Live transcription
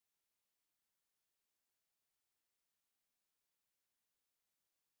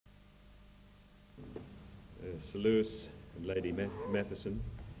Sir Louis and Lady Matheson,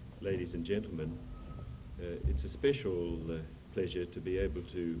 ladies and gentlemen, it's a special pleasure to be able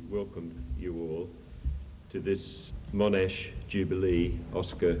to welcome you all to this Monash Jubilee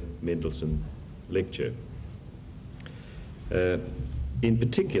Oscar Mendelsohn Lecture. In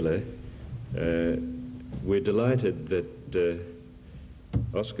particular, we're delighted that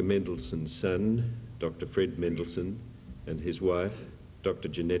Oscar Mendelsohn's son, Dr. Fred Mendelsohn, and his wife, Dr.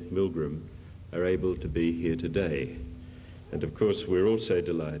 Jeanette Milgram, are able to be here today. And of course, we're also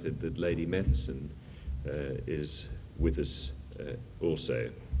delighted that Lady Matheson is with us also.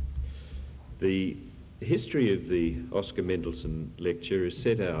 The history of the Oscar Mendelsohn Lecture is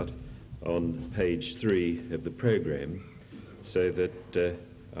set out on page 3 of the program, so that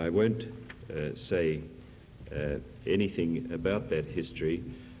I won't say anything about that history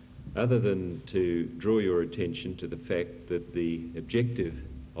other than to draw your attention to the fact that the objective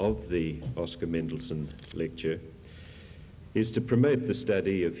of the Oscar Mendelsohn Lecture is to promote the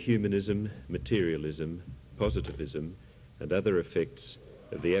study of humanism, materialism, positivism, and other effects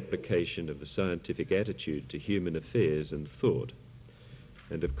of the application of the scientific attitude to human affairs and thought.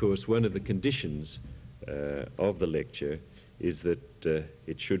 And of course, one of the conditions of the lecture is that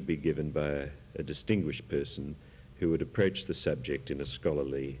it should be given by a distinguished person who would approach the subject in a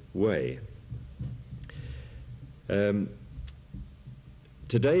scholarly way.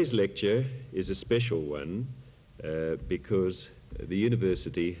 Today's lecture is a special one because the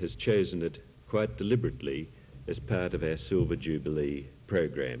university has chosen it quite deliberately as part of our Silver Jubilee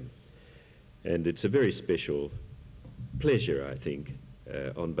program. And it's a very special pleasure, I think,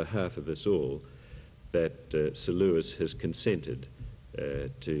 on behalf of us all, that Sir Louis has consented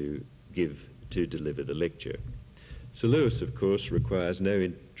to deliver the lecture. Sir Louis, of course, requires no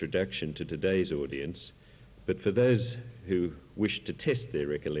introduction to today's audience, but for those who wish to test their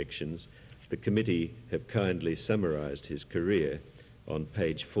recollections, the committee have kindly summarised his career on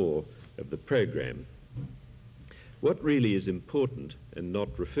page 4 of the programme. What really is important and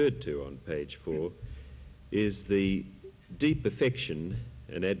not referred to on page 4 is the deep affection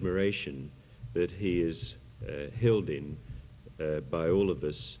and admiration that he is held in by all of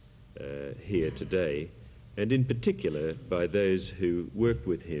us here today, and in particular by those who worked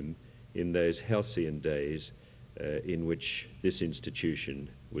with him in those halcyon days in which this institution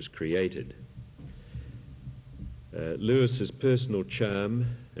was created. Louis's personal charm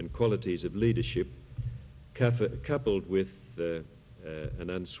and qualities of leadership, coupled with an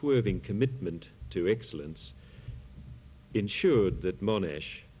unswerving commitment to excellence, ensured that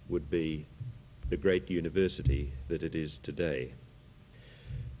Monash would be the great university that it is today.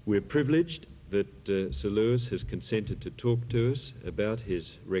 We're privileged that Sir Louis has consented to talk to us about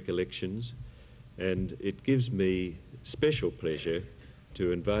his recollections, and it gives me special pleasure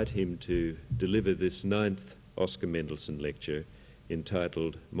to invite him to deliver this 9th Oscar Mendelsohn Lecture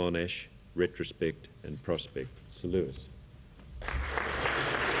entitled Monash, Retrospect and Prospect. Sir Louis.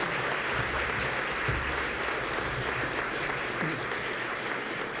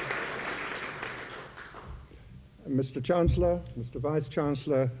 Mr. Chancellor, Mr.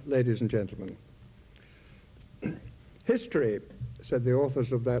 Vice-Chancellor, ladies and gentlemen. History, said the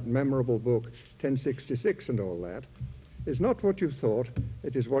authors of that memorable book, 1066 and all that, is not what you thought,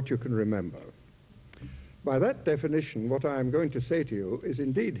 it is what you can remember. By that definition, what I am going to say to you is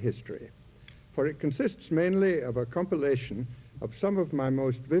indeed history, for it consists mainly of a compilation of some of my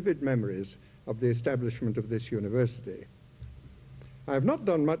most vivid memories of the establishment of this university. I have not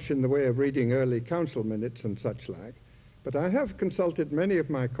done much in the way of reading early council minutes and such like, but I have consulted many of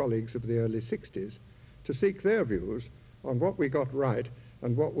my colleagues of the early 60s to seek their views on what we got right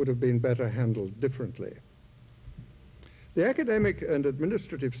and what would have been better handled differently. The academic and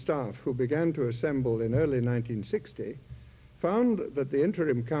administrative staff who began to assemble in early 1960 found that the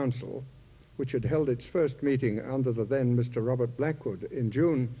interim council, which had held its first meeting under the then Mr. Robert Blackwood in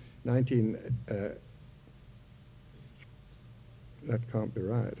June that can't be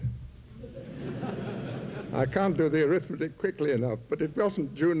right. I can't do the arithmetic quickly enough, but it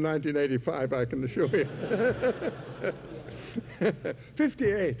wasn't June 1985, I can assure you.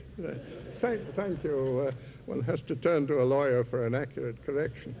 58. Thank you. One has to turn to a lawyer for an accurate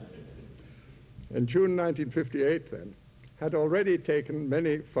correction. In June 1958, then, had already taken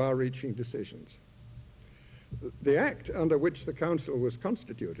many far-reaching decisions. The act under which the council was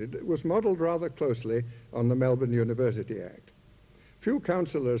constituted was modelled rather closely on the Melbourne University Act. Few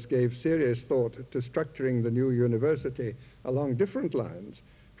councillors gave serious thought to structuring the new university along different lines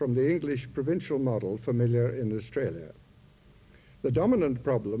from the English provincial model familiar in Australia. The dominant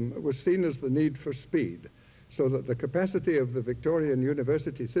problem was seen as the need for speed, so that the capacity of the Victorian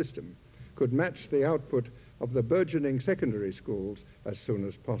university system could match the output of the burgeoning secondary schools as soon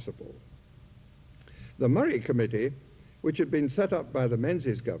as possible. The Murray Committee, which had been set up by the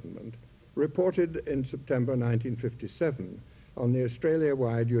Menzies government, reported in September 1957 on the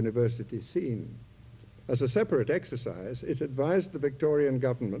Australia-wide university scene. As a separate exercise, it advised the Victorian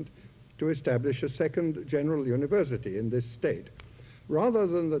government to establish a second general university in this state, rather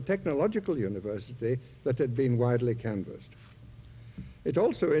than the technological university that had been widely canvassed. It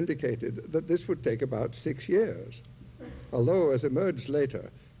also indicated that this would take about 6 years, although, as emerged later,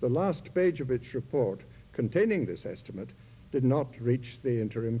 the last page of its report containing this estimate did not reach the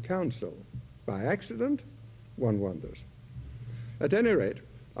interim council. By accident? One wonders. At any rate,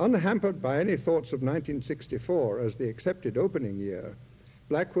 unhampered by any thoughts of 1964 as the accepted opening year,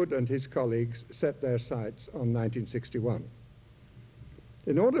 Blackwood and his colleagues set their sights on 1961.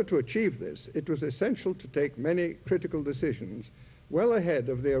 In order to achieve this, it was essential to take many critical decisions well ahead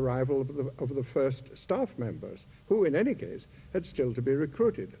of the arrival of the first staff members, who, in any case, had still to be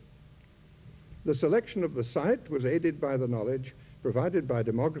recruited. The selection of the site was aided by the knowledge provided by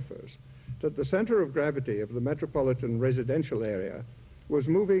demographers that the center of gravity of the metropolitan residential area was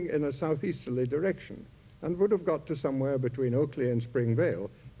moving in a southeasterly direction and would have got to somewhere between Oakley and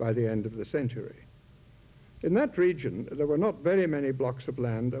Springvale by the end of the century. In that region, there were not very many blocks of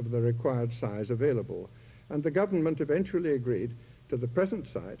land of the required size available, and the government eventually agreed to the present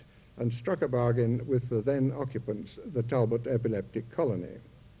site and struck a bargain with the then occupants, the Talbot Epileptic Colony.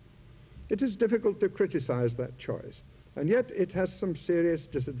 It is difficult to criticize that choice, and yet it has some serious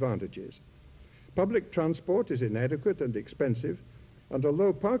disadvantages. Public transport is inadequate and expensive, and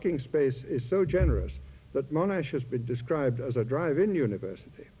although parking space is so generous that Monash has been described as a drive-in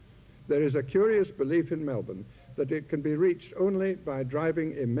university, there is a curious belief in Melbourne that it can be reached only by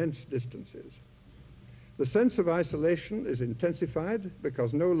driving immense distances. The sense of isolation is intensified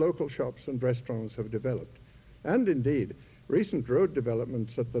because no local shops and restaurants have developed, and indeed, recent road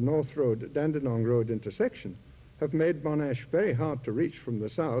developments at the North Road-Dandenong Road intersection have made Monash very hard to reach from the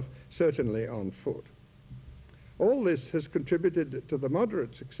south, certainly on foot. All this has contributed to the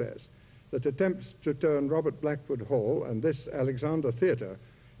moderate success that attempts to turn Robert Blackwood Hall and this Alexander Theatre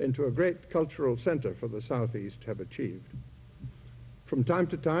into a great cultural centre for the southeast have achieved. From time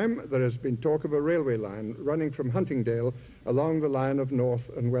to time, there has been talk of a railway line running from Huntingdale along the line of North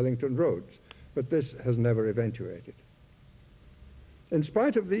and Wellington roads, but this has never eventuated. In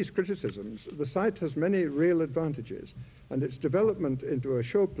spite of these criticisms, the site has many real advantages, and its development into a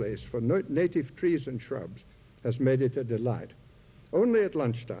showplace for native trees and shrubs has made it a delight. Only at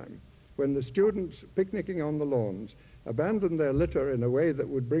lunchtime, when the students picnicking on the lawns abandon their litter in a way that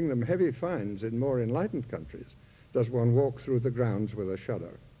would bring them heavy fines in more enlightened countries, does one walk through the grounds with a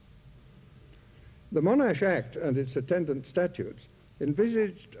shudder. The Monash Act and its attendant statutes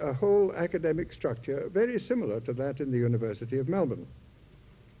envisaged a whole academic structure very similar to that in the University of Melbourne.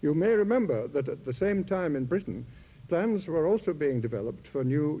 You may remember that at the same time in Britain, plans were also being developed for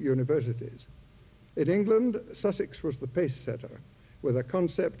new universities. In England, Sussex was the pace setter, with a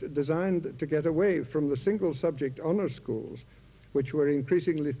concept designed to get away from the single-subject honours schools, which were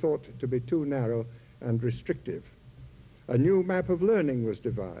increasingly thought to be too narrow and restrictive. A new map of learning was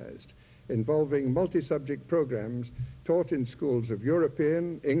devised, involving multi-subject programs taught in schools of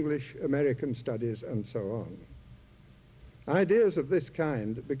European, English, American studies, and so on. Ideas of this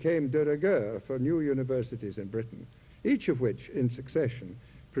kind became de rigueur for new universities in Britain, each of which, in succession,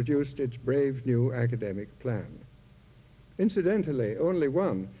 produced its brave new academic plan. Incidentally, only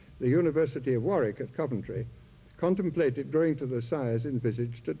one, the University of Warwick at Coventry, contemplated growing to the size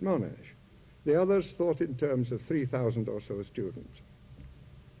envisaged at Monash. The others thought in terms of 3,000 or so students.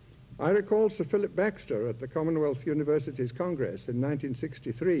 I recall Sir Philip Baxter at the Commonwealth Universities Congress in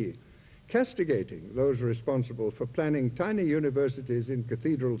 1963 castigating those responsible for planning tiny universities in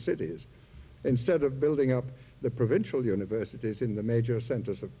cathedral cities instead of building up the provincial universities in the major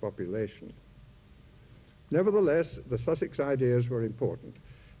centres of population. Nevertheless, the Sussex ideas were important,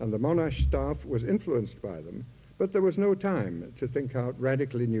 and the Monash staff was influenced by them, but there was no time to think out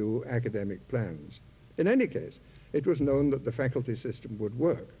radically new academic plans. In any case, it was known that the faculty system would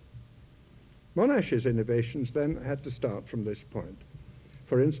work. Monash's innovations then had to start from this point.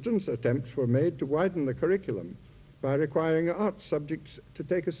 For instance, attempts were made to widen the curriculum by requiring arts subjects to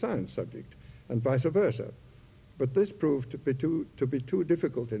take a science subject, and vice versa, but this proved to be too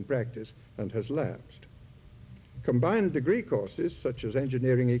difficult in practice and has lapsed. Combined degree courses, such as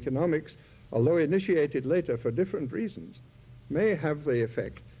engineering economics, although initiated later for different reasons, may have the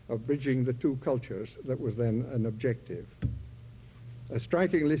effect of bridging the two cultures that was then an objective. A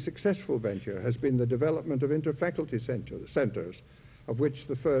strikingly successful venture has been the development of interfaculty centers, of which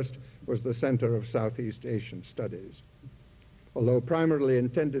the first was the Center of Southeast Asian Studies. Although primarily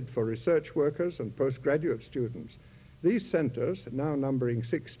intended for research workers and postgraduate students, these centers, now numbering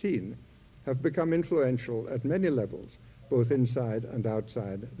 16, have become influential at many levels, both inside and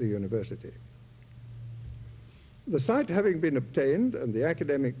outside the university. The site having been obtained and the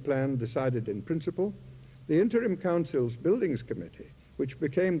academic plan decided in principle, the Interim Council's Buildings Committee, which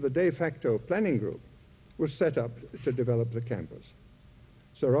became the de facto planning group, was set up to develop the campus.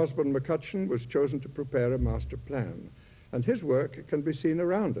 Sir Osborne McCutcheon was chosen to prepare a master plan, and his work can be seen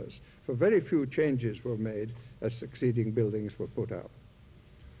around us, for very few changes were made as succeeding buildings were put up.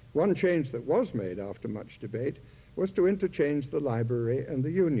 One change that was made after much debate was to interchange the library and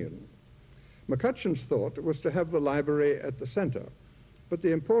the Union. McCutcheon's thought was to have the library at the center, but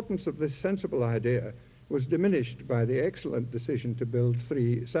the importance of this sensible idea was diminished by the excellent decision to build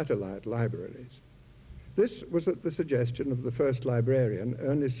 3 satellite libraries. This was at the suggestion of the first librarian,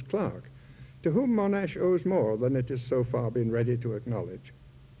 Ernest Clark, to whom Monash owes more than it has so far been ready to acknowledge.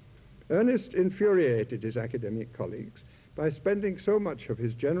 Ernest infuriated his academic colleagues by spending so much of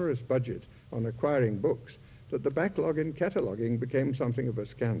his generous budget on acquiring books that the backlog in cataloguing became something of a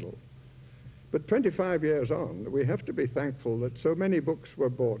scandal. But 25 years on, we have to be thankful that so many books were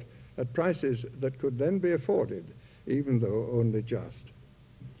bought at prices that could then be afforded, even though only just.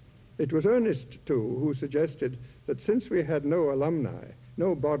 It was Ernest, too, who suggested that since we had no alumni,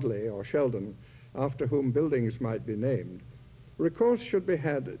 no Bodley or Sheldon, after whom buildings might be named, recourse should be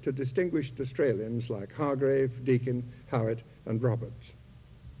had to distinguished Australians like Hargrave, Deakin, Howitt, and Roberts.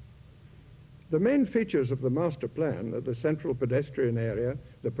 The main features of the master plan are the central pedestrian area,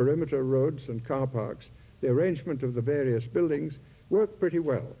 the perimeter roads and car parks, the arrangement of the various buildings work pretty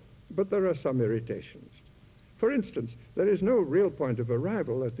well, but there are some irritations. For instance, there is no real point of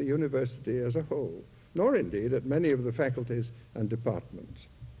arrival at the university as a whole, nor indeed at many of the faculties and departments.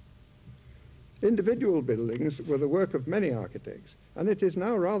 Individual buildings were the work of many architects, and it is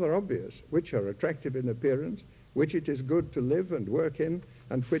now rather obvious which are attractive in appearance, which it is good to live and work in,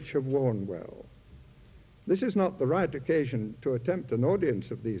 and which have worn well. This is not the right occasion to attempt an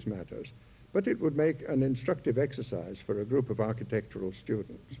audience of these matters, but it would make an instructive exercise for a group of architectural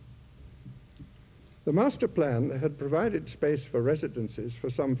students. The master plan had provided space for residences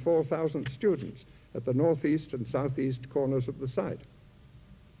for some 4,000 students at the northeast and southeast corners of the site.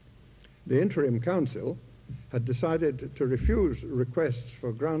 The Interim Council had decided to refuse requests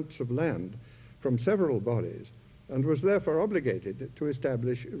for grants of land from several bodies and was therefore obligated to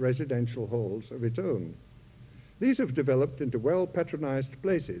establish residential halls of its own. These have developed into well-patronized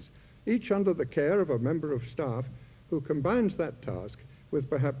places, each under the care of a member of staff who combines that task with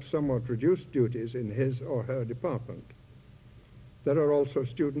perhaps somewhat reduced duties in his or her department. There are also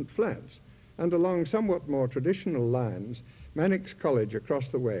student flats, and along somewhat more traditional lines, Mannix College across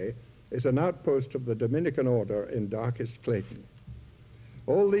the way is an outpost of the Dominican order in darkest Clayton.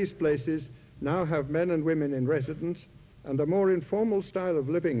 All these places now have men and women in residence, and a more informal style of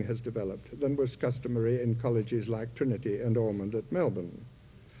living has developed than was customary in colleges like Trinity and Ormond at Melbourne.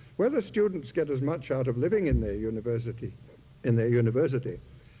 Whether students get as much out of living in their university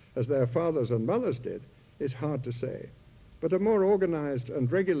as their fathers and mothers did is hard to say, but a more organized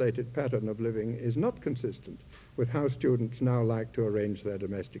and regulated pattern of living is not consistent with how students now like to arrange their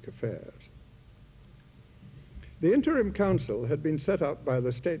domestic affairs. The Interim Council had been set up by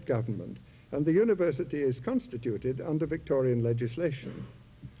the state government, and the university is constituted under Victorian legislation.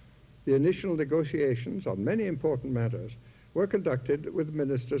 The initial negotiations on many important matters were conducted with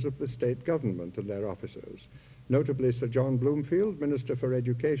ministers of the state government and their officers, notably Sir John Bloomfield, Minister for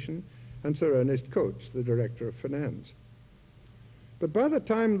Education, and Sir Ernest Coates, the Director of Finance. But by the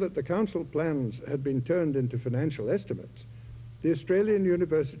time that the council plans had been turned into financial estimates, the Australian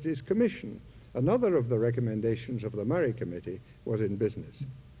Universities Commission, another of the recommendations of the Murray Committee, was in business.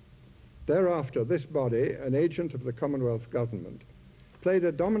 Thereafter, this body, an agent of the Commonwealth Government, played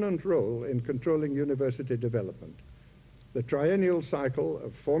a dominant role in controlling university development. The triennial cycle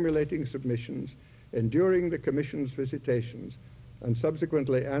of formulating submissions, enduring the Commission's visitations, and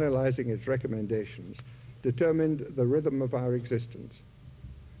subsequently analyzing its recommendations, determined the rhythm of our existence.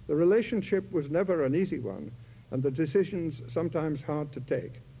 The relationship was never an easy one, and the decisions sometimes hard to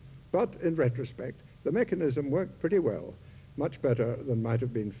take. But in retrospect, the mechanism worked pretty well, much better than might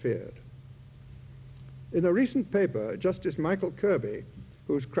have been feared. In a recent paper, Justice Michael Kirby,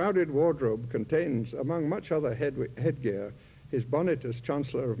 whose crowded wardrobe contains, among much other headgear, his bonnet as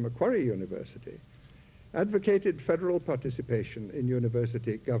Chancellor of Macquarie University, advocated federal participation in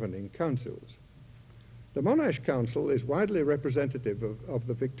university governing councils. The Monash Council is widely representative of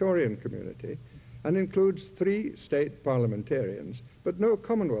the Victorian community, and includes 3 state parliamentarians, but no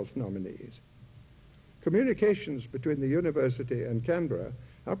Commonwealth nominees. Communications between the university and Canberra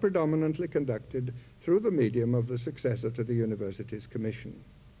are predominantly conducted through the medium of the successor to the Universities Commission.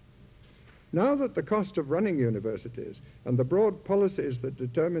 Now that the cost of running universities and the broad policies that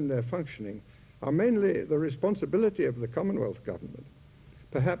determine their functioning are mainly the responsibility of the Commonwealth Government,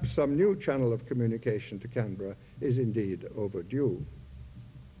 perhaps some new channel of communication to Canberra is indeed overdue.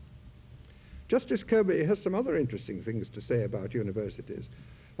 Justice Kirby has some other interesting things to say about universities,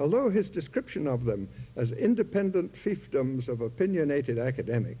 although his description of them as independent fiefdoms of opinionated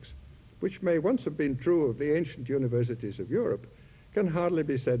academics, which may once have been true of the ancient universities of Europe, can hardly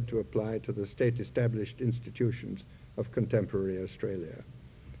be said to apply to the state-established institutions of contemporary Australia,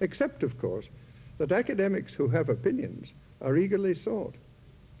 except, of course, that academics who have opinions are eagerly sought,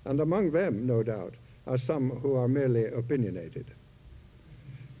 and among them, no doubt, are some who are merely opinionated.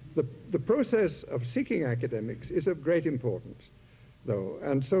 The process of seeking academics is of great importance, though,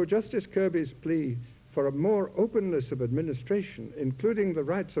 and so Justice Kirby's plea for a more openness of administration, including the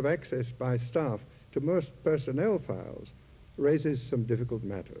rights of access by staff to most personnel files, raises some difficult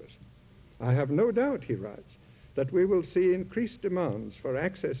matters. I have no doubt, he writes, that we will see increased demands for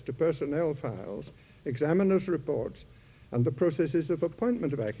access to personnel files, examiners' reports, and the processes of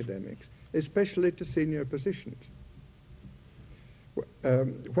appointment of academics, especially to senior positions.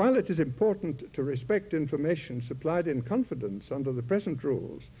 While it is important to respect information supplied in confidence under the present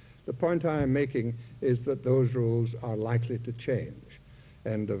rules, the point I am making is that those rules are likely to change.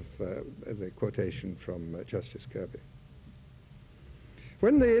 End of the quotation from Justice Kirby.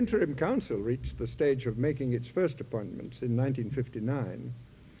 When the Interim Council reached the stage of making its first appointments in 1959,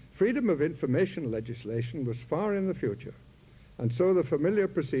 freedom of information legislation was far in the future, and so the familiar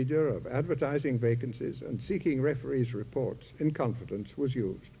procedure of advertising vacancies and seeking referees' reports in confidence was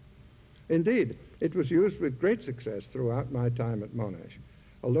used. Indeed, it was used with great success throughout my time at Monash,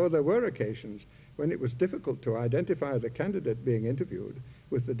 although there were occasions when it was difficult to identify the candidate being interviewed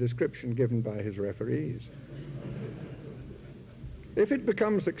with the description given by his referees. If it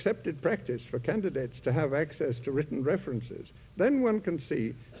becomes accepted practice for candidates to have access to written references, then one can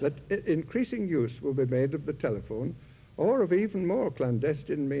see that increasing use will be made of the telephone or of even more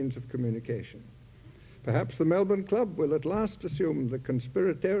clandestine means of communication. Perhaps the Melbourne Club will at last assume the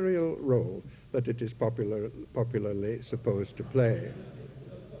conspiratorial role that it is popularly supposed to play.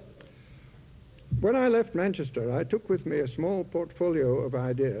 When I left Manchester, I took with me a small portfolio of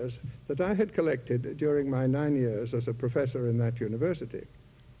ideas that I had collected during my 9 years as a professor in that university.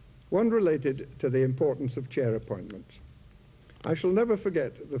 One related to the importance of chair appointments. I shall never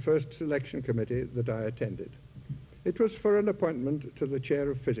forget the first selection committee that I attended. It was for an appointment to the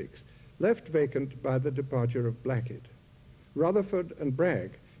chair of physics, left vacant by the departure of Blackett. Rutherford and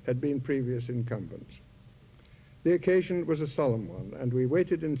Bragg had been previous incumbents. The occasion was a solemn one, and we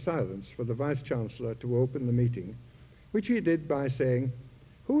waited in silence for the Vice-Chancellor to open the meeting, which he did by saying,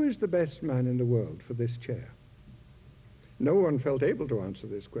 "Who is the best man in the world for this chair?" No one felt able to answer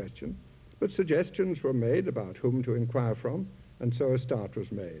this question, but suggestions were made about whom to inquire from, and so a start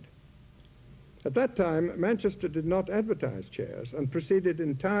was made. At that time, Manchester did not advertise chairs and proceeded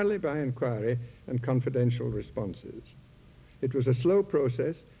entirely by inquiry and confidential responses. It was a slow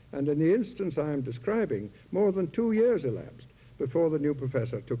process, and in the instance I am describing, more than 2 years elapsed before the new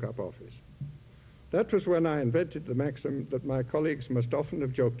professor took up office. That was when I invented the maxim that my colleagues must often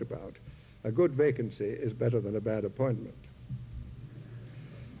have joked about: a good vacancy is better than a bad appointment.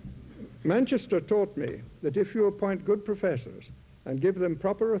 Manchester taught me that if you appoint good professors and give them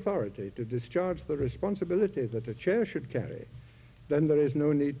proper authority to discharge the responsibility that a chair should carry, then there is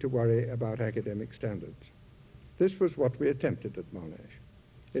no need to worry about academic standards. This was what we attempted at Monash.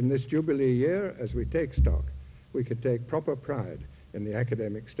 In this Jubilee year, as we take stock, we could take proper pride in the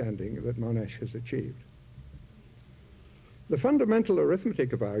academic standing that Monash has achieved. The fundamental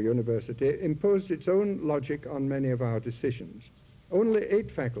arithmetic of our university imposed its own logic on many of our decisions. Only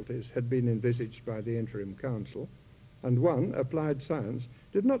 8 faculties had been envisaged by the Interim Council, and one, applied science,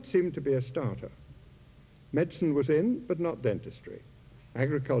 did not seem to be a starter. Medicine was in, but not dentistry.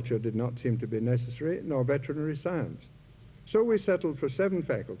 Agriculture did not seem to be necessary, nor veterinary science. So we settled for 7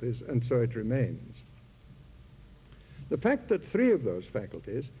 faculties, and so it remains. The fact that 3 of those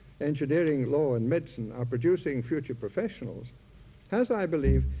faculties, engineering, law, and medicine, are producing future professionals has, I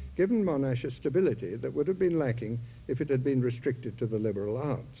believe, given Monash a stability that would have been lacking if it had been restricted to the liberal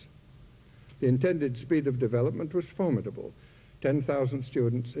arts. The intended speed of development was formidable, 10,000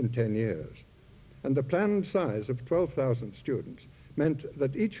 students in 10 years. And the planned size of 12,000 students meant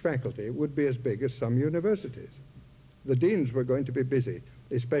that each faculty would be as big as some universities. The deans were going to be busy,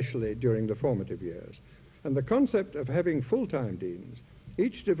 especially during the formative years. And the concept of having full-time deans,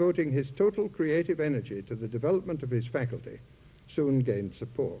 each devoting his total creative energy to the development of his faculty, soon gained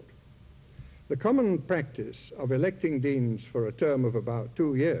support. The common practice of electing deans for a term of about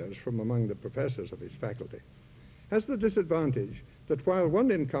 2 years from among the professors of his faculty has the disadvantage that while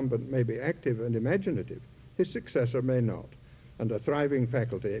one incumbent may be active and imaginative, his successor may not, and a thriving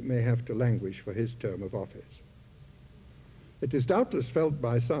faculty may have to languish for his term of office. It is doubtless felt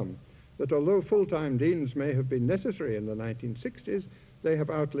by some that although full-time deans may have been necessary in the 1960s, they have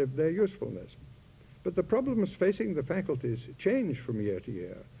outlived their usefulness. But the problems facing the faculties change from year to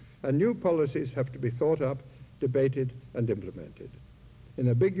year, and new policies have to be thought up, debated, and implemented. In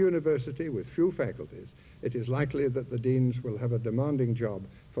a big university with few faculties, it is likely that the deans will have a demanding job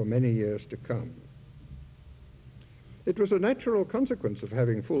for many years to come. It was a natural consequence of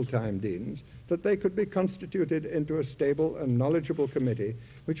having full-time deans that they could be constituted into a stable and knowledgeable committee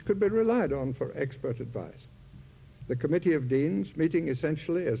which could be relied on for expert advice. The Committee of Deans, meeting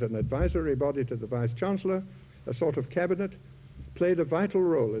essentially as an advisory body to the Vice-Chancellor, a sort of cabinet, played a vital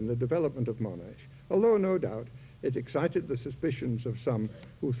role in the development of Monash, although no doubt it excited the suspicions of some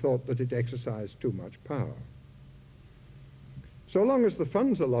who thought that it exercised too much power. So long as the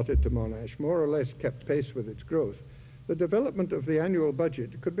funds allotted to Monash more or less kept pace with its growth, the development of the annual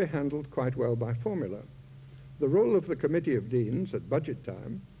budget could be handled quite well by formula. The role of the Committee of Deans at budget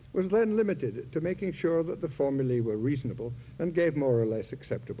time was then limited to making sure that the formulae were reasonable and gave more or less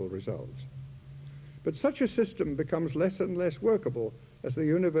acceptable results. But such a system becomes less and less workable as the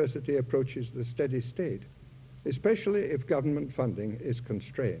university approaches the steady state, especially if government funding is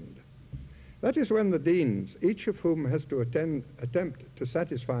constrained. That is when the deans, each of whom has to attempt to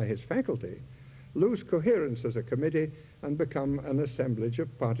satisfy his faculty, lose coherence as a committee and become an assemblage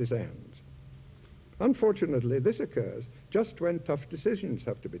of partisans. Unfortunately, this occurs just when tough decisions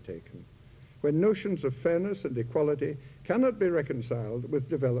have to be taken, when notions of fairness and equality cannot be reconciled with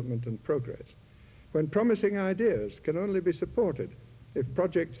development and progress, when promising ideas can only be supported if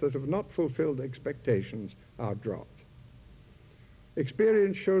projects that have not fulfilled expectations are dropped.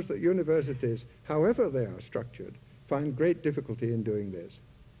 Experience shows that universities, however they are structured, find great difficulty in doing this.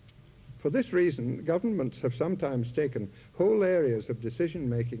 For this reason, governments have sometimes taken whole areas of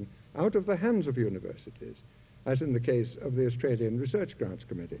decision-making out of the hands of universities, as in the case of the Australian Research Grants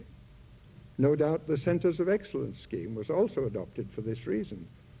Committee. No doubt the Centres of Excellence scheme was also adopted for this reason,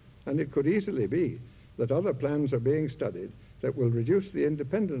 and it could easily be that other plans are being studied that will reduce the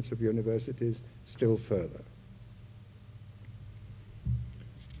independence of universities still further.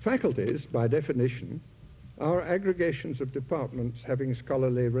 Faculties, by definition, are aggregations of departments having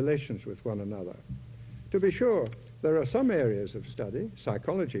scholarly relations with one another. To be sure, there are some areas of study,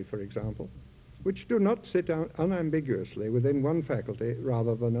 psychology for example, which do not sit unambiguously within one faculty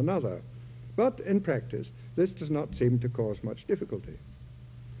rather than another, but in practice this does not seem to cause much difficulty.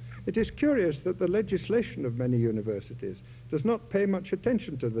 It is curious that the legislation of many universities does not pay much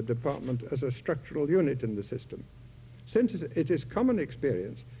attention to the department as a structural unit in the system, since it is common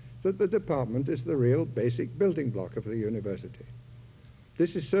experience that the department is the real basic building block of the university.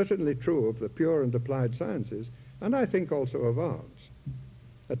 This is certainly true of the pure and applied sciences, and I think also of arts.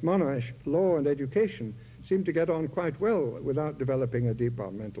 At Monash, law and education seem to get on quite well without developing a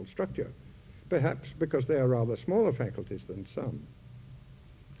departmental structure, perhaps because they are rather smaller faculties than some.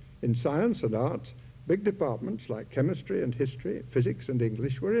 In science and arts, big departments like chemistry and history, physics and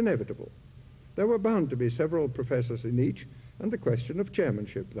English were inevitable. There were bound to be several professors in each, and the question of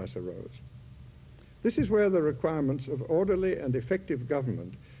chairmanship thus arose. This is where the requirements of orderly and effective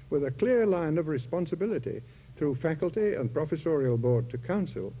government with a clear line of responsibility through faculty and professorial board to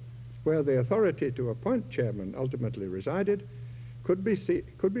council, where the authority to appoint chairman ultimately resided, could be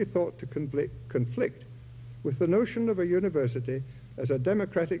thought to conflict with the notion of a university as a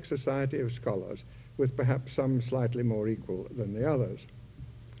democratic society of scholars, with perhaps some slightly more equal than the others.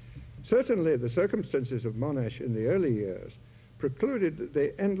 Certainly the circumstances of Monash in the early years precluded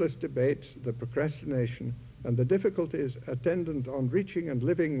the endless debates, the procrastination, and the difficulties attendant on reaching and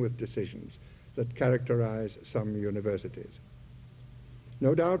living with decisions that characterize some universities.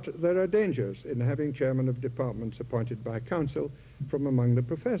 No doubt there are dangers in having chairmen of departments appointed by council from among the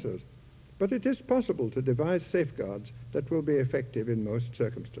professors, but it is possible to devise safeguards that will be effective in most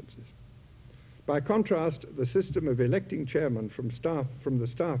circumstances. By contrast, the system of electing chairmen from the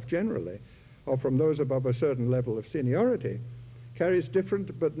staff generally, or from those above a certain level of seniority, carries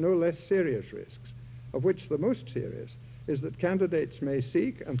different but no less serious risks, of which the most serious is that candidates may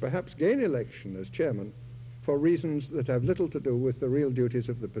seek and perhaps gain election as chairman for reasons that have little to do with the real duties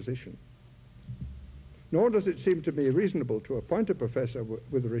of the position. nor does it seem to me reasonable to appoint a professor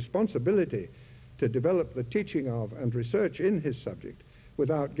with the responsibility to develop the teaching of and research in his subject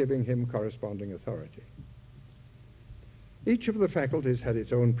without giving him corresponding authority. Each of the faculties had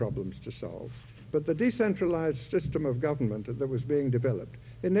its own problems to solve, but the decentralized system of government that was being developed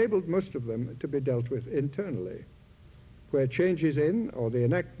enabled most of them to be dealt with internally. Where changes in or the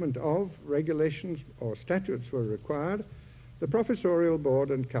enactment of regulations or statutes were required, the professorial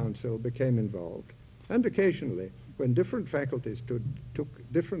board and council became involved, and occasionally, when different faculties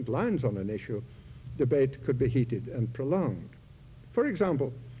took different lines on an issue, debate could be heated and prolonged. For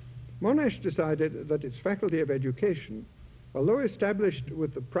example, Monash decided that its Faculty of Education, although established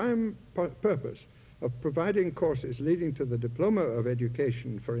with the prime purpose of providing courses leading to the Diploma of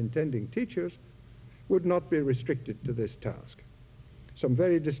Education for intending teachers, would not be restricted to this task. Some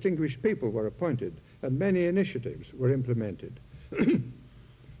very distinguished people were appointed, and many initiatives were implemented.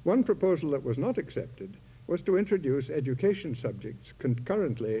 One proposal that was not accepted was to introduce education subjects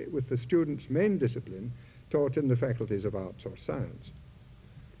concurrently with the student's main discipline taught in the faculties of arts or science.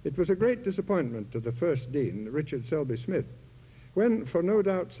 It was a great disappointment to the first dean, Richard Selby Smith, when, for no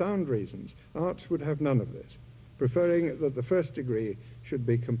doubt sound reasons, arts would have none of this, preferring that the first degree should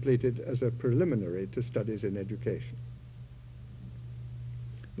be completed as a preliminary to studies in education.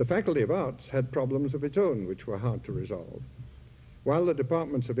 The Faculty of Arts had problems of its own which were hard to resolve. While the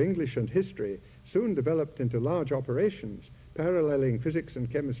departments of English and history soon developed into large operations, paralleling physics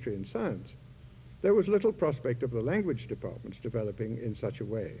and chemistry and science, there was little prospect of the language departments developing in such a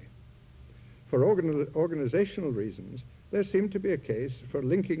way. For organizational reasons, there seemed to be a case for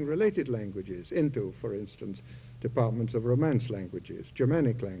linking related languages into, for instance, departments of Romance languages,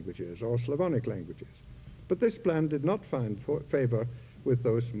 Germanic languages, or Slavonic languages. But this plan did not find favor with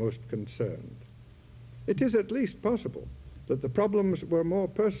those most concerned. It is at least possible that the problems were more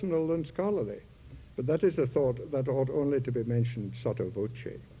personal than scholarly, but that is a thought that ought only to be mentioned sotto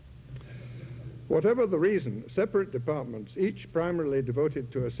voce. Whatever the reason, separate departments, each primarily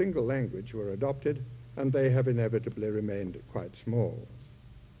devoted to a single language, were adopted, and they have inevitably remained quite small.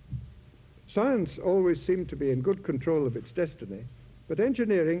 Science always seemed to be in good control of its destiny, but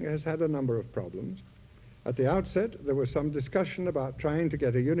engineering has had a number of problems. At the outset, there was some discussion about trying to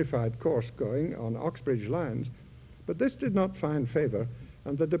get a unified course going on Oxbridge lines, but this did not find favor,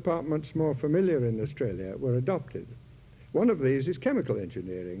 and the departments more familiar in Australia were adopted. One of these is chemical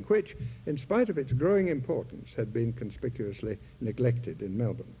engineering, which, in spite of its growing importance, had been conspicuously neglected in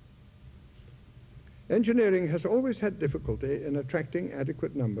Melbourne. Engineering has always had difficulty in attracting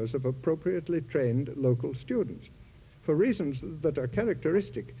adequate numbers of appropriately trained local students, for reasons that are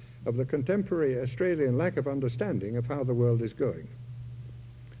characteristic of the contemporary Australian lack of understanding of how the world is going.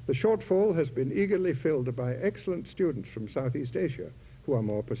 The shortfall has been eagerly filled by excellent students from Southeast Asia who are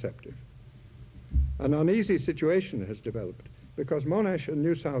more perceptive. An uneasy situation has developed because Monash and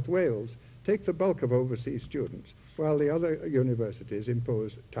New South Wales take the bulk of overseas students, while the other universities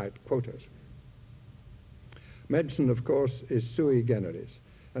impose tight quotas. Medicine, of course, is sui generis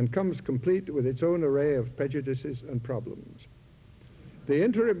and comes complete with its own array of prejudices and problems. The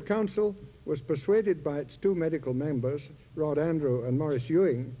interim council was persuaded by its two medical members, Rod Andrew and Maurice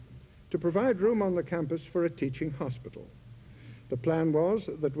Ewing, to provide room on the campus for a teaching hospital. The plan was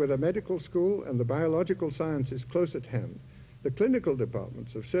that with a medical school and the biological sciences close at hand, the clinical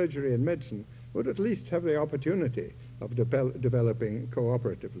departments of surgery and medicine would at least have the opportunity of developing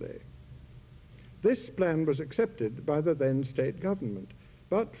cooperatively. This plan was accepted by the then state government,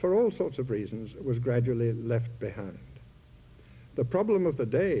 but for all sorts of reasons was gradually left behind. The problem of the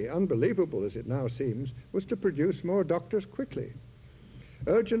day, unbelievable as it now seems, was to produce more doctors quickly.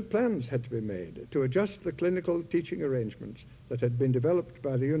 Urgent plans had to be made to adjust the clinical teaching arrangements that had been developed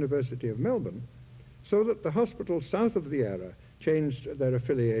by the University of Melbourne so that the hospitals south of the Yarra changed their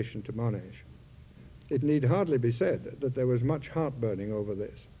affiliation to Monash. It need hardly be said that there was much heartburning over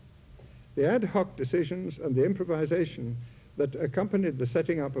this. The ad hoc decisions and the improvisation that accompanied the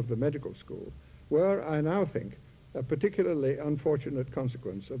setting up of the medical school were, I now think, a particularly unfortunate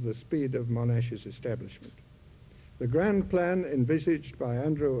consequence of the speed of Monash's establishment. The grand plan envisaged by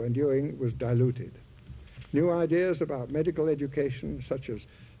Andrew and Ewing was diluted. New ideas about medical education, such as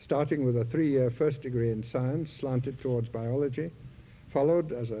starting with a 3-year first degree in science slanted towards biology,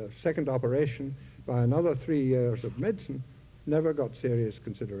 followed as a second operation by another 3 years of medicine, never got serious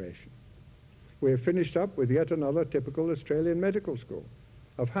consideration. We have finished up with yet another typical Australian medical school,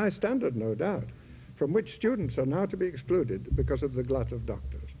 of high standard, no doubt, from which students are now to be excluded because of the glut of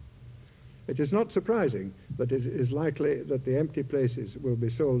doctors. It is not surprising that it is likely that the empty places will be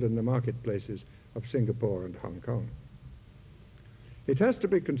sold in the marketplaces of Singapore and Hong Kong. It has to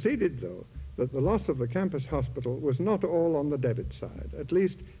be conceded, though, that the loss of the campus hospital was not all on the debit side, at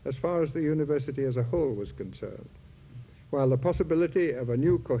least as far as the university as a whole was concerned. While the possibility of a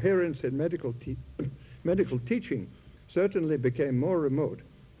new coherence in medical teaching certainly became more remote,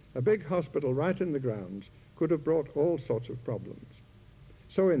 a big hospital right in the grounds could have brought all sorts of problems.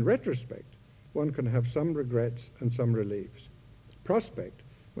 So in retrospect, one can have some regrets and some reliefs. Prospect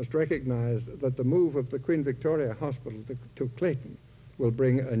must recognize that the move of the Queen Victoria Hospital to Clayton will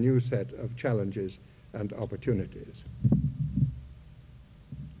bring a new set of challenges and opportunities.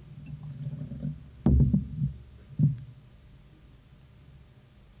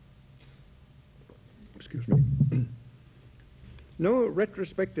 Excuse me. No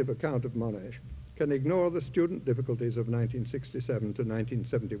retrospective account of Monash can ignore the student difficulties of 1967 to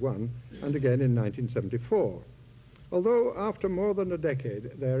 1971 and again in 1974, although after more than a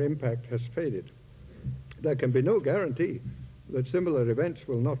decade their impact has faded. There can be no guarantee that similar events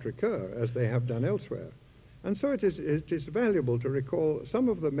will not recur as they have done elsewhere, and so it is valuable to recall some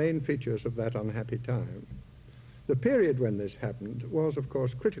of the main features of that unhappy time. The period when this happened was, of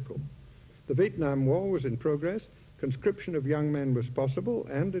course, critical. The Vietnam War was in progress, conscription of young men was possible,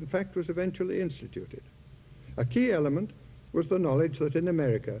 and in fact was eventually instituted. A key element was the knowledge that in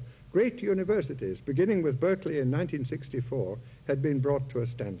America, great universities, beginning with Berkeley in 1964, had been brought to a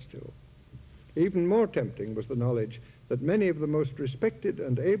standstill. Even more tempting was the knowledge that many of the most respected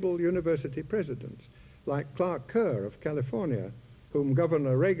and able university presidents, like Clark Kerr of California, whom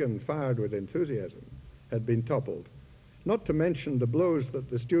Governor Reagan fired with enthusiasm, had been toppled, not to mention the blows that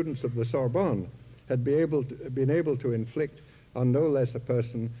the students of the Sorbonne had been able to inflict on no less a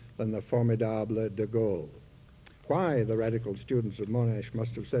person than the formidable de Gaulle. Why, the radical students of Monash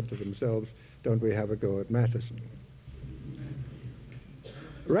must have said to themselves, don't we have a go at Matheson?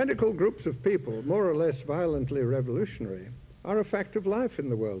 Radical groups of people, more or less violently revolutionary, are a fact of life in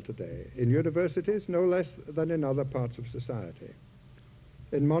the world today, in universities no less than in other parts of society.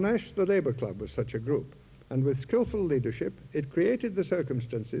 In Monash, the Labour Club was such a group, and with skillful leadership, it created the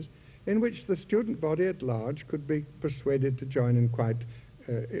circumstances in which the student body at large could be persuaded to join in quite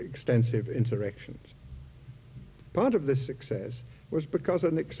extensive insurrections. Part of this success was because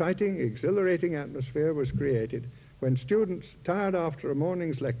an exciting, exhilarating atmosphere was created when students, tired after a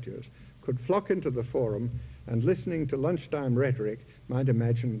morning's lectures, could flock into the forum and, listening to lunchtime rhetoric, might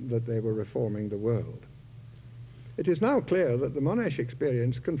imagine that they were reforming the world. It is now clear that the Monash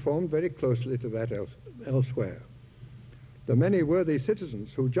experience conformed very closely to that elsewhere. The many worthy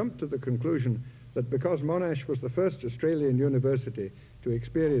citizens who jumped to the conclusion that because Monash was the first Australian university to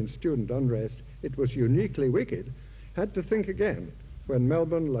experience student unrest, it was uniquely wicked, had to think again when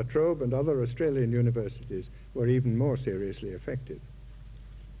Melbourne, La Trobe, and other Australian universities were even more seriously affected.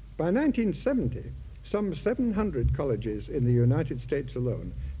 By 1970, some 700 colleges in the United States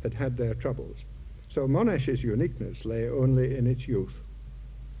alone had had their troubles, so Monash's uniqueness lay only in its youth.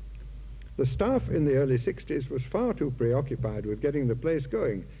 The staff in the early 60s was far too preoccupied with getting the place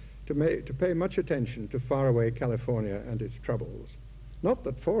going to pay much attention to faraway California and its troubles. Not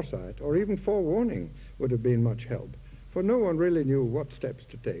that foresight or even forewarning would have been much help, for no one really knew what steps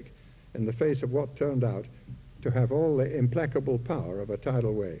to take in the face of what turned out to have all the implacable power of a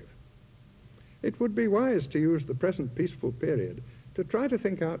tidal wave. It would be wise to use the present peaceful period to try to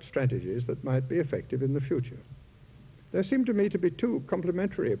think out strategies that might be effective in the future. There seem to me to be two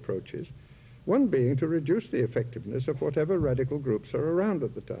complementary approaches, one being to reduce the effectiveness of whatever radical groups are around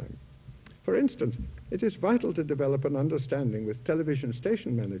at the time. For instance, it is vital to develop an understanding with television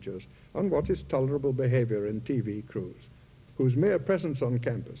station managers on what is tolerable behavior in TV crews, whose mere presence on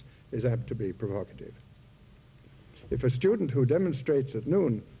campus is apt to be provocative. If a student who demonstrates at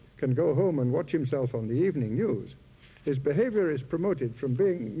noon can go home and watch himself on the evening news, his behavior is promoted from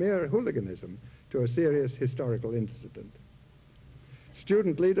being mere hooliganism to a serious historical incident.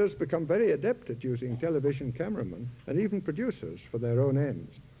 Student leaders become very adept at using television cameramen and even producers for their own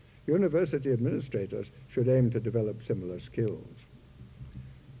ends. University administrators should aim to develop similar skills.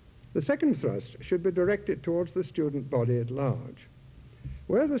 The second thrust should be directed towards the student body at large.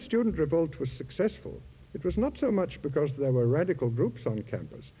 Where the student revolt was successful, it was not so much because there were radical groups on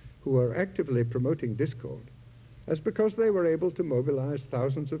campus who were actively promoting discord, as because they were able to mobilize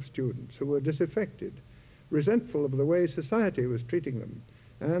thousands of students who were disaffected, resentful of the way society was treating them,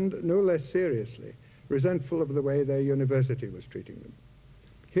 and, no less seriously, resentful of the way their university was treating them.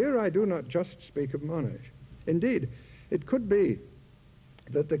 Here I do not just speak of Monash. Indeed, it could be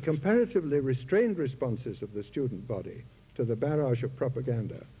that the comparatively restrained responses of the student body to the barrage of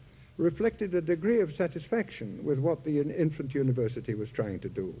propaganda reflected a degree of satisfaction with what the infant university was trying to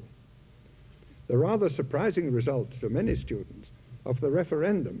do. The rather surprising result to many students of the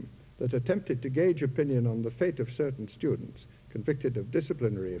referendum that attempted to gauge opinion on the fate of certain students convicted of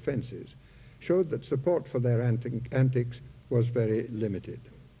disciplinary offenses showed that support for their antics was very limited.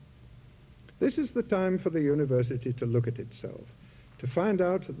 This is the time for the university to look at itself, to find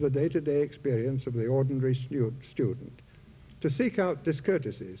out the day-to-day experience of the ordinary student, to seek out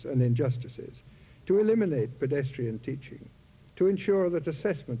discourtesies and injustices, to eliminate pedestrian teaching, to ensure that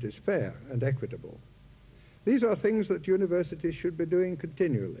assessment is fair and equitable. These are things that universities should be doing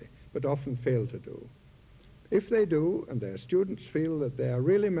continually, but often fail to do. If they do, and their students feel that they are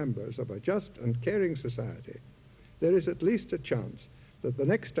really members of a just and caring society, there is at least a chance that the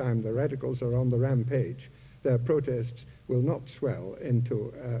next time the radicals are on the rampage, their protests will not swell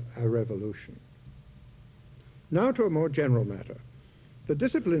into a revolution. Now to a more general matter. The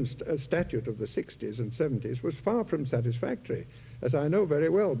discipline statute of the 60s and 70s was far from satisfactory, as I know very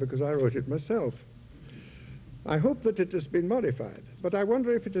well because I wrote it myself. I hope that it has been modified, but I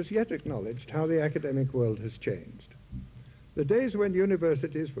wonder if it has yet acknowledged how the academic world has changed. The days when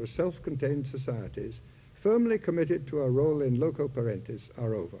universities were self-contained societies, firmly committed to a role in loco parentis,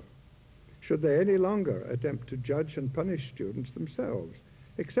 are over. Should they any longer attempt to judge and punish students themselves,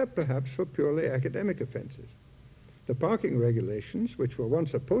 except perhaps for purely academic offenses? The parking regulations, which were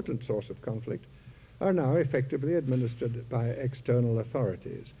once a potent source of conflict, are now effectively administered by external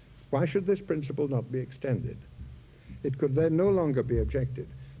authorities. Why should this principle not be extended? It could then no longer be objected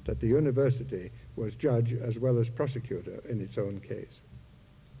that the university was judge as well as prosecutor in its own case.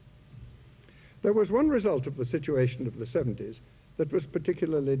 There was one result of the situation of the 70s that was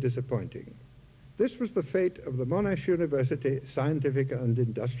particularly disappointing. This was the fate of the Monash University scientific and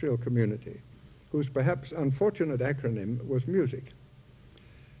industrial community, whose perhaps unfortunate acronym was music.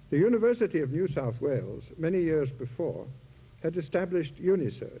 The University of New South Wales, many years before, had established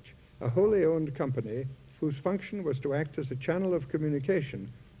Unisearch, a wholly owned company whose function was to act as a channel of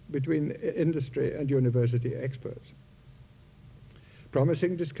communication between industry and university experts.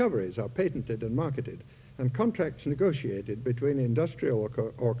 Promising discoveries are patented and marketed, and contracts negotiated between industrial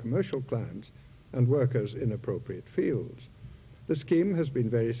or commercial clients and workers in appropriate fields. The scheme has been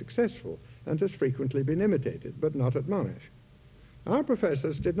very successful and has frequently been imitated, but not at Monash. Our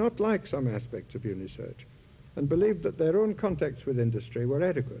professors did not like some aspects of Unisearch and believed that their own contacts with industry were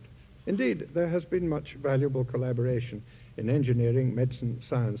adequate. Indeed, there has been much valuable collaboration in engineering, medicine,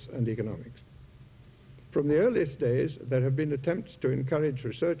 science, and economics. From the earliest days, there have been attempts to encourage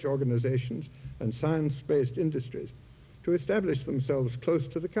research organizations and science-based industries to establish themselves close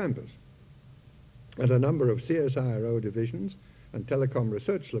to the campus. And a number of CSIRO divisions and telecom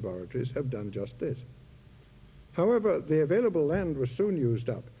research laboratories have done just this. However, the available land was soon used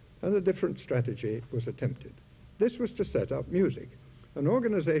up, and a different strategy was attempted. This was to set up music, an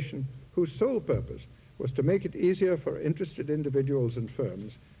organization whose sole purpose was to make it easier for interested individuals and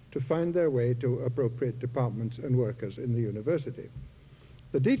firms to find their way to appropriate departments and workers in the university.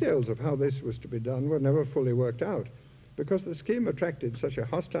 The details of how this was to be done were never fully worked out, because the scheme attracted such a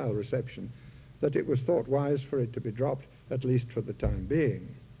hostile reception that it was thought wise for it to be dropped, at least for the time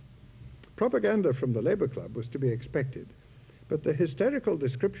being. Propaganda from the Labour Club was to be expected, but the hysterical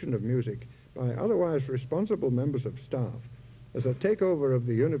description of music by otherwise responsible members of staff as a takeover of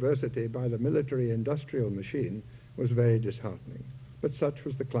the university by the military-industrial machine was very disheartening, but such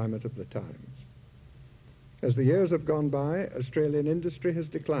was the climate of the times. As the years have gone by, Australian industry has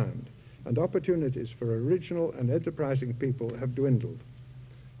declined, and opportunities for original and enterprising people have dwindled.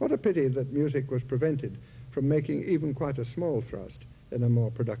 What a pity that music was prevented from making even quite a small thrust in a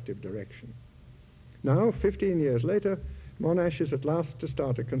more productive direction. Now, 15 years later, Monash is at last to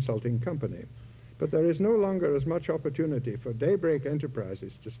start a consulting company, but there is no longer as much opportunity for daybreak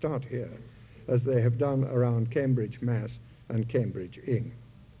enterprises to start here as they have done around Cambridge, Mass, and Cambridge, Ing.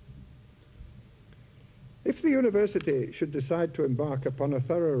 If the university should decide to embark upon a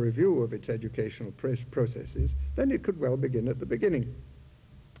thorough review of its educational processes, then it could well begin at the beginning.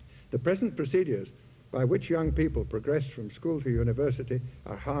 The present procedures by which young people progress from school to university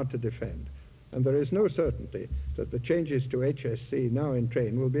are hard to defend, and there is no certainty that the changes to HSC now in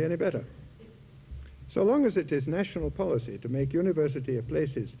train will be any better. So long as it is national policy to make university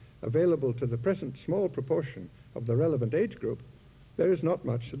places available to the present small proportion of the relevant age group, there is not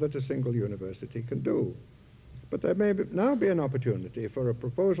much that a single university can do. But there may now be an opportunity for a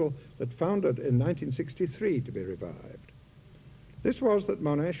proposal that founded in 1963 to be revived. This was that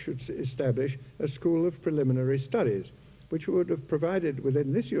Monash should establish a school of preliminary studies, which would have provided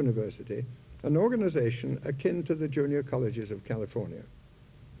within this university an organization akin to the junior colleges of California.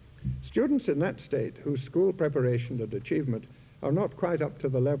 Students in that state whose school preparation and achievement are not quite up to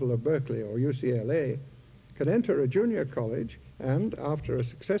the level of Berkeley or UCLA can enter a junior college and, after a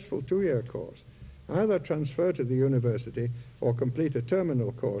successful 2-year course, either transfer to the university or complete a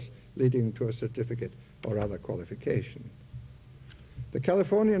terminal course leading to a certificate or other qualification. The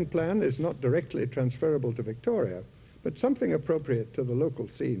Californian plan is not directly transferable to Victoria, but something appropriate to the local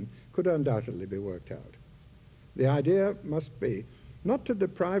scene could undoubtedly be worked out. The idea must be not to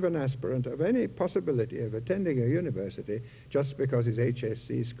deprive an aspirant of any possibility of attending a university just because his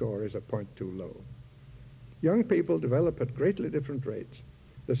HSC score is a point too low. Young people develop at greatly different rates.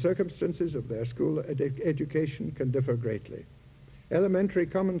 The circumstances of their school education can differ greatly. Elementary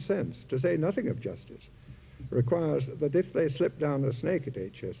common sense, to say nothing of justice, requires that if they slip down a snake at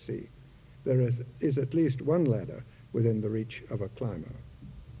HSC, there is at least one ladder within the reach of a climber.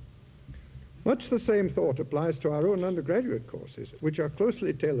 Much the same thought applies to our own undergraduate courses, which are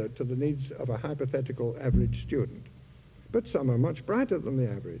closely tailored to the needs of a hypothetical average student. But some are much brighter than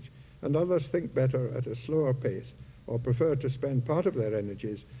the average, and others think better at a slower pace or prefer to spend part of their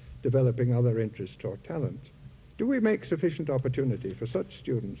energies developing other interests or talents. Do we make sufficient opportunity for such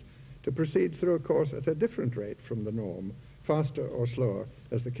students to proceed through a course at a different rate from the norm, faster or slower,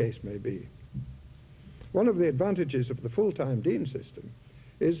 as the case may be? One of the advantages of the full-time dean system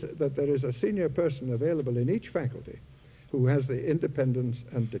is that there is a senior person available in each faculty who has the independence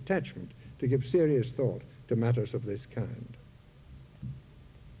and detachment to give serious thought to matters of this kind.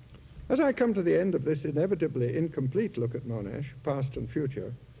 As I come to the end of this inevitably incomplete look at Monash, past and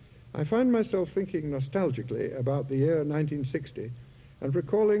future, I find myself thinking nostalgically about the year 1960 and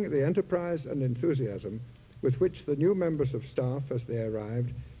recalling the enterprise and enthusiasm with which the new members of staff, as they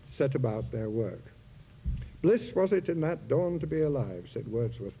arrived, set about their work. Bliss was it in that dawn to be alive, said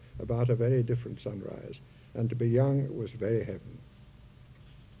Wordsworth about a very different sunrise, and to be young was very heaven.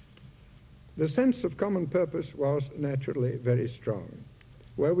 The sense of common purpose was naturally very strong.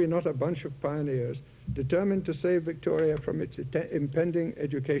 Were we not a bunch of pioneers determined to save Victoria from its impending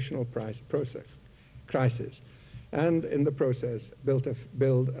educational crisis, and in the process build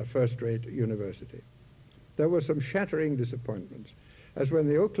a first-rate university? There were some shattering disappointments, as when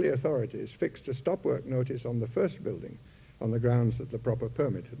the Oakley authorities fixed a stop work notice on the first building on the grounds that the proper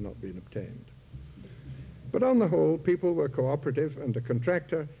permit had not been obtained. But on the whole, people were cooperative, and the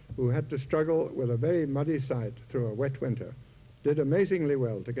contractor, who had to struggle with a very muddy site through a wet winter, did amazingly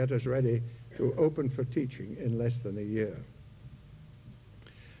well to get us ready to open for teaching in less than a year.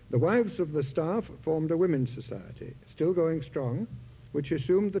 The wives of the staff formed a women's society, still going strong, which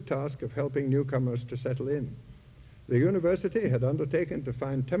assumed the task of helping newcomers to settle in. The university had undertaken to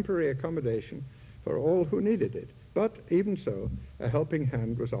find temporary accommodation for all who needed it, but even so, a helping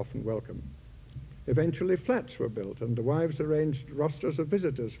hand was often welcome. Eventually, flats were built, and the wives arranged rosters of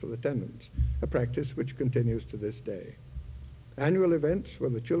visitors for the tenants, a practice which continues to this day. Annual events were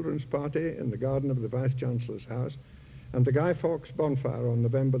the children's party in the garden of the Vice-Chancellor's house and the Guy Fawkes bonfire on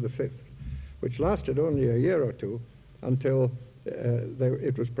November the 5th, which lasted only a year or two until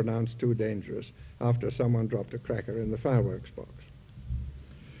it was pronounced too dangerous after someone dropped a cracker in the fireworks box.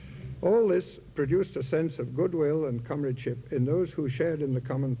 All this produced a sense of goodwill and comradeship in those who shared in the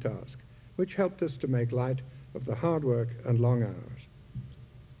common task, which helped us to make light of the hard work and long hours.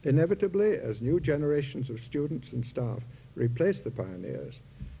 Inevitably, as new generations of students and staff replace the pioneers,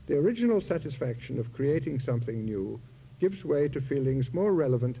 the original satisfaction of creating something new gives way to feelings more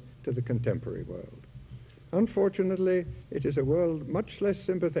relevant to the contemporary world. Unfortunately, it is a world much less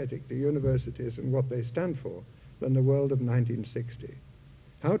sympathetic to universities and what they stand for than the world of 1960.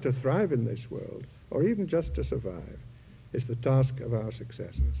 How to thrive in this world, or even just to survive, is the task of our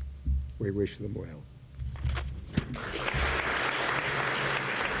successors. We wish them well.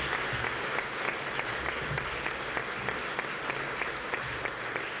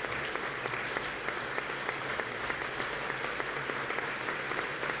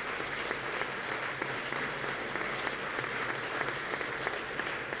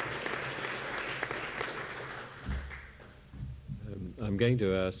 I'm going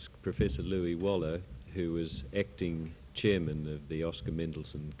to ask Professor Louis Waller, who was acting chairman of the Oscar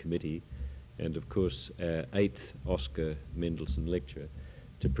Mendelsohn Committee and, of course, our 8th Oscar Mendelsohn Lecture,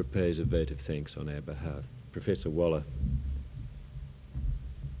 to propose a vote of thanks on our behalf. Professor Waller.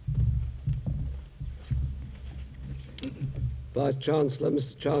 Vice-Chancellor,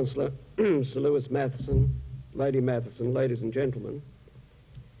 Mr. Chancellor, Sir Louis Matheson, Lady Matheson, ladies and gentlemen,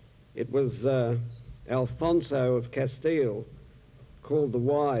 it was Alfonso of Castile, called the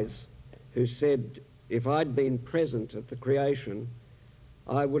Wise, who said, if I'd been present at the creation,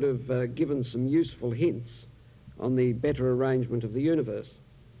 I would have given some useful hints on the better arrangement of the universe.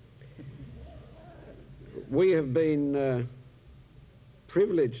 We have been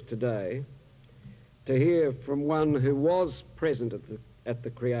privileged today to to hear from one who was present at the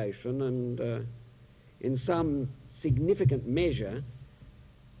creation and in some significant measure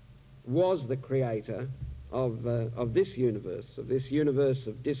was the creator of this universe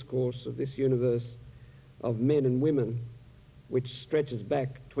of discourse, of this universe of men and women, which stretches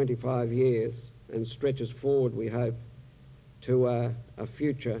back 25 years and stretches forward, we hope, to a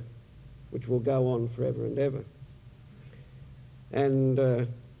future which will go on forever and ever. And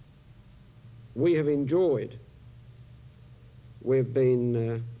we have enjoyed, we've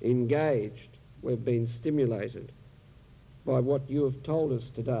been engaged, we've been stimulated by what you have told us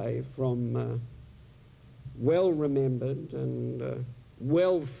today from well-remembered and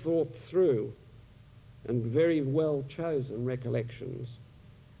well thought through and very well chosen recollections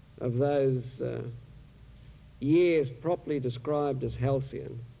of those years properly described as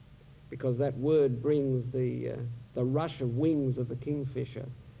halcyon, because that word brings the rush of wings of the kingfisher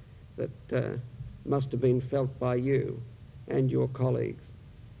that must have been felt by you and your colleagues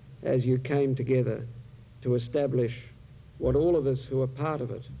as you came together to establish what all of us who are part of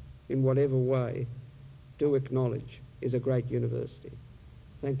it, in whatever way, do acknowledge is a great university.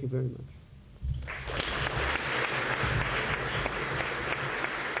 Thank you very much.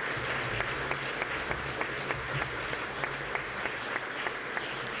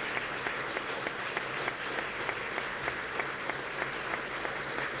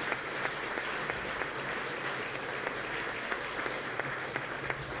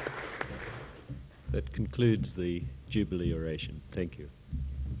 That concludes the Jubilee oration. Thank you.